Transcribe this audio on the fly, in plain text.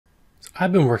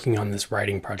I've been working on this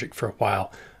writing project for a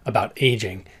while about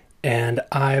aging, and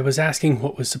I was asking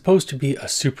what was supposed to be a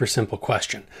super simple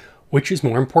question. Which is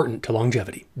more important to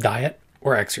longevity, diet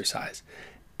or exercise?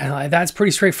 And that's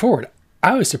pretty straightforward.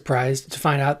 I was surprised to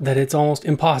find out that it's almost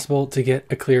impossible to get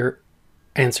a clear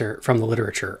answer from the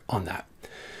literature on that.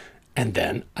 And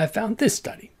then I found this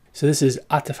study. So this is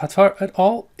Atefatfar et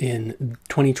al. In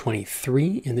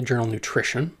 2023 in the journal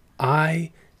Nutrition.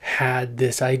 I had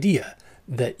this idea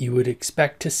that you would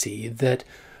expect to see that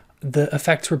the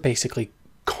effects were basically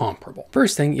comparable.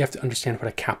 First thing, you have to understand what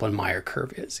a Kaplan-Meier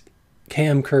curve is.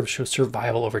 KM curves show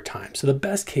survival over time. So the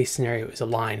best case scenario is a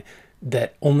line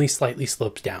that only slightly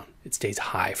slopes down. It stays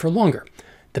high for longer.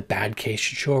 The bad case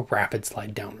should show a rapid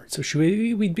slide downward. So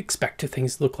we'd expect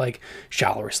things to look like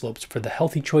shallower slopes for the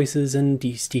healthy choices and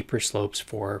steeper slopes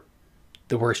for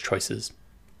the worst choices.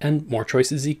 And more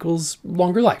choices equals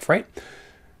longer life, right?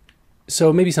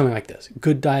 So maybe something like this.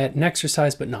 Good diet and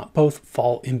exercise, but not both,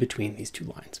 fall in between these two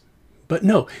lines. But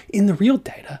no, in the real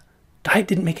data, diet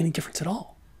didn't make any difference at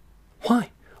all.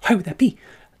 Why? Why would that be?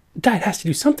 Diet has to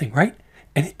do something, right?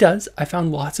 And it does. I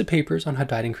found lots of papers on how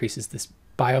diet increases this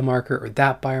biomarker or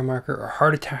that biomarker or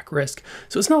heart attack risk.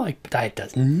 So it's not like diet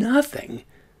does nothing,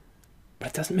 but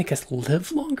it doesn't make us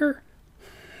live longer.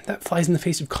 That flies in the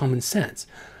face of common sense.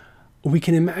 We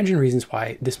can imagine reasons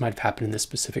why this might have happened in this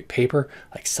specific paper,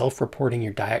 like self-reporting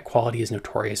your diet quality is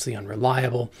notoriously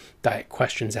unreliable. Diet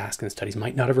questions asked in studies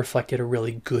might not have reflected a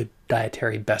really good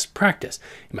dietary best practice.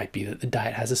 It might be that the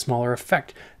diet has a smaller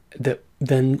effect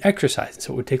than exercise,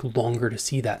 so it would take longer to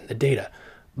see that in the data.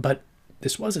 But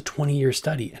this was a 20-year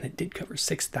study, and it did cover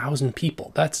 6,000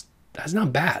 people. That's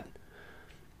not bad.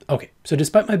 Okay, so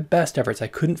despite my best efforts, I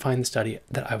couldn't find the study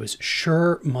that I was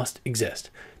sure must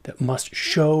exist, that must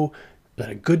show that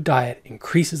a good diet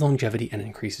increases longevity and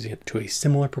increases it to a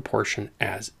similar proportion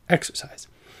as exercise.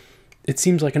 It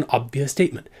seems like an obvious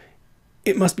statement.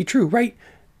 It must be true, right?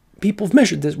 People have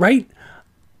measured this, right?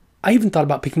 I even thought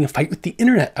about picking a fight with the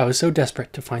internet. I was so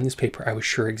desperate to find this paper I was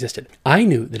sure existed. I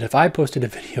knew that if I posted a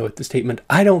video with the statement,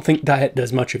 I don't think diet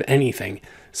does much of anything,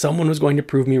 someone was going to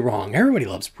prove me wrong. Everybody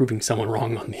loves proving someone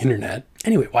wrong on the internet.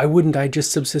 Anyway, why wouldn't I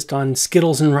just subsist on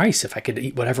Skittles and rice if I could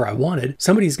eat whatever I wanted?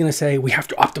 Somebody's going to say, we have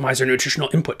to optimize our nutritional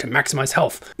input to maximize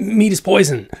health. Meat is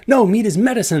poison. No, meat is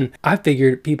medicine. I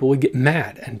figured people would get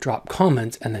mad and drop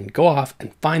comments and then go off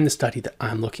and find the study that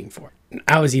I'm looking for. And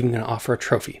I was even going to offer a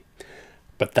trophy.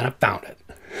 But then I found it.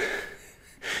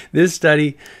 This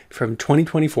study from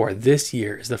 2024, this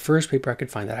year, is the first paper I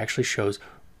could find that actually shows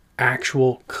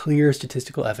actual clear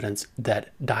statistical evidence that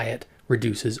diet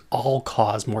reduces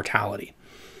all-cause mortality.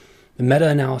 The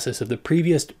meta-analysis of the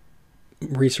previous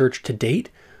research to date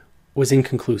was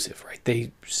inconclusive, right?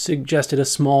 They suggested a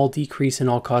small decrease in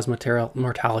all-cause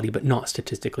mortality, but not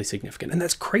statistically significant. And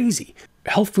that's crazy.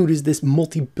 Health food is this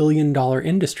multi-billion-dollar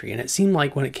industry, and it seemed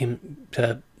like when it came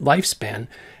to lifespan,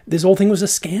 this whole thing was a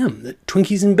scam, that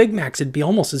Twinkies and Big Macs would be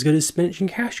almost as good as spinach and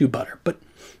cashew butter. But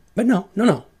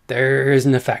no. There is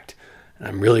an effect, and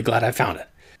I'm really glad I found it.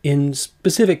 In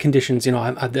specific conditions,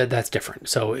 that's different.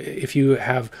 So if you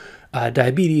have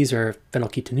diabetes or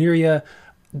phenylketonuria,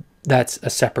 that's a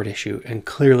separate issue, and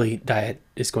clearly diet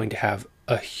is going to have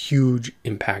a huge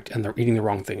impact, and eating the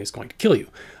wrong thing is going to kill you.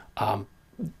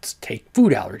 Take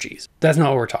food allergies. That's not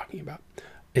what we're talking about.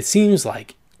 It seems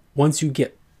like once you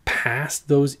get past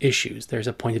those issues, there's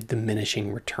a point of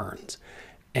diminishing returns.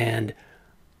 And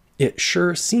it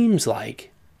sure seems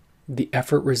like the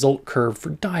effort result curve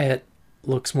for diet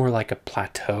looks more like a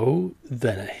plateau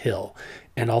than a hill.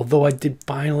 And although I did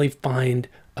finally find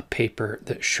a paper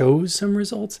that shows some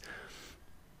results,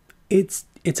 it's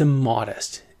a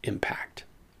modest impact.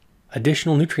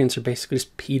 Additional nutrients are basically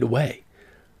just peed away.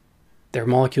 They're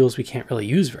molecules we can't really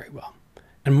use very well.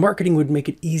 And marketing would make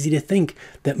it easy to think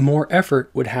that more effort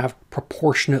would have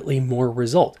proportionately more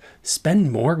result.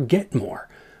 Spend more, get more.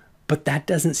 But that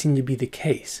doesn't seem to be the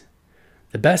case.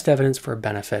 The best evidence for a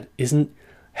benefit isn't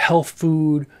health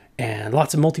food and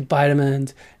lots of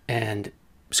multivitamins and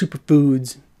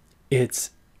superfoods.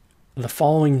 It's the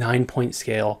following 9-point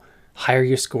scale. Higher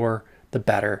you score, the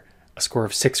better. A score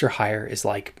of 6 or higher is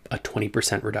like a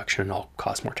 20% reduction in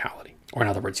all-cause mortality. Or in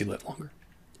other words, you live longer.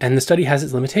 And the study has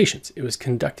its limitations. It was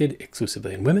conducted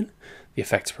exclusively in women. The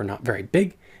effects were not very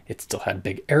big. It still had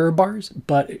big error bars,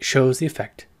 but it shows the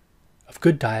effect of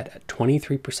good diet at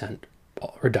 23%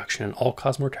 reduction in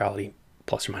all-cause mortality,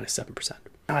 plus or minus 7%.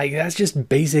 That's just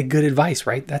basic good advice,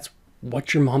 right? That's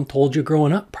what your mom told you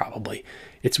growing up, probably.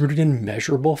 It's rooted in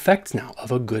measurable effects now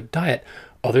of a good diet.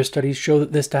 Other studies show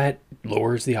that this diet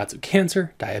lowers the odds of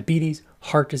cancer, diabetes,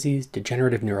 heart disease,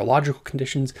 degenerative neurological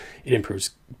conditions. It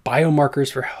improves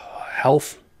biomarkers for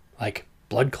health, like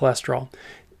blood cholesterol.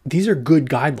 These are good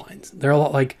guidelines. They're a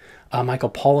lot like Michael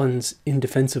Pollan's In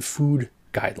Defense of Food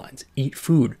guidelines. Eat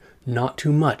food, not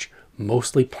too much,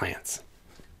 mostly plants.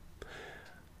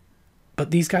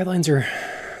 But these guidelines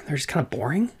they're just kind of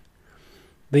boring.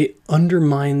 They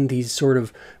undermine these sort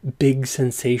of big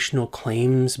sensational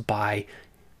claims by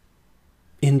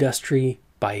industry,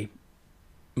 by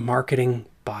marketing,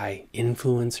 by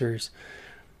influencers.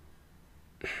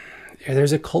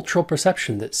 There's a cultural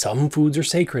perception that some foods are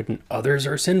sacred and others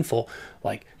are sinful,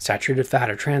 like saturated fat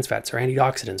or trans fats or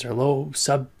antioxidants or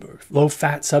low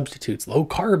fat substitutes, low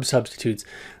carb substitutes,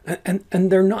 and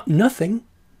they're not nothing.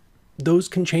 Those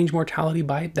can change mortality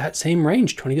by that same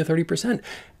range, 20 to 30%.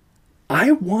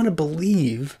 I want to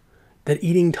believe that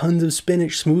eating tons of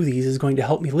spinach smoothies is going to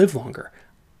help me live longer.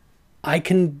 I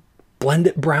can blend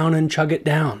it brown and chug it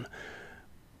down.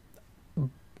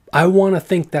 I want to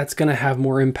think that's going to have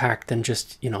more impact than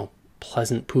just,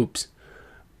 pleasant poops.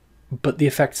 But the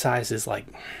effect size is like,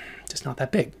 just not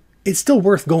that big. It's still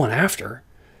worth going after.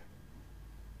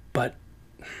 But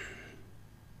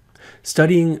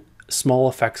studying small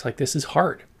effects like this is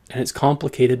hard. And it's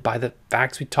complicated by the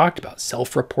facts we talked about.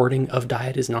 Self-reporting of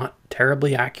diet is not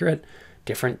terribly accurate.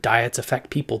 Different diets affect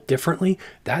people differently.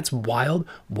 That's wild.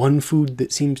 One food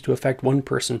that seems to affect one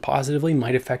person positively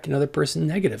might affect another person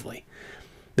negatively.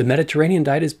 The Mediterranean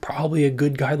diet is probably a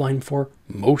good guideline for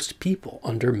most people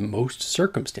under most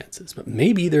circumstances, but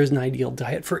maybe there's an ideal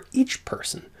diet for each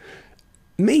person.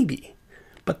 Maybe,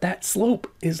 but that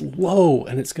slope is low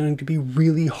and it's going to be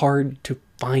really hard to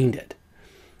find it.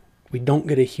 We don't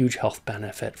get a huge health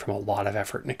benefit from a lot of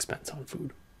effort and expense on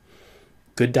food.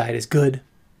 Good diet is good,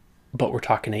 but we're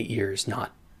talking 8 years,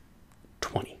 not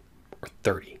 20 or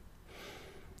 30.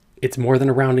 It's more than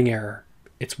a rounding error.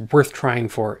 It's worth trying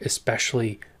for,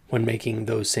 especially when making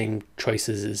those same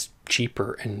choices is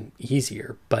cheaper and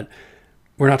easier. But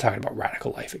we're not talking about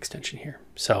radical life extension here.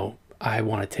 So I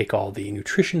want to take all the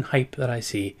nutrition hype that I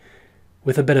see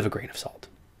with a bit of a grain of salt.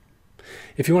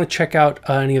 If you want to check out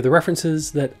any of the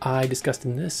references that I discussed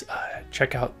in this,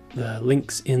 check out the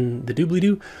links in the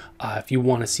doobly-doo. If you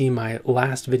want to see my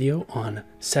last video on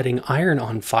setting iron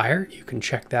on fire, you can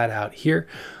check that out here.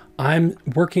 I'm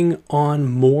working on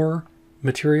more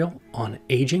material on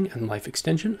aging and life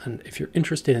extension, and if you're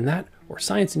interested in that or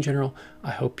science in general,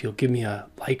 I hope you'll give me a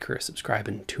like or a subscribe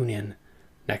and tune in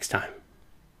next time.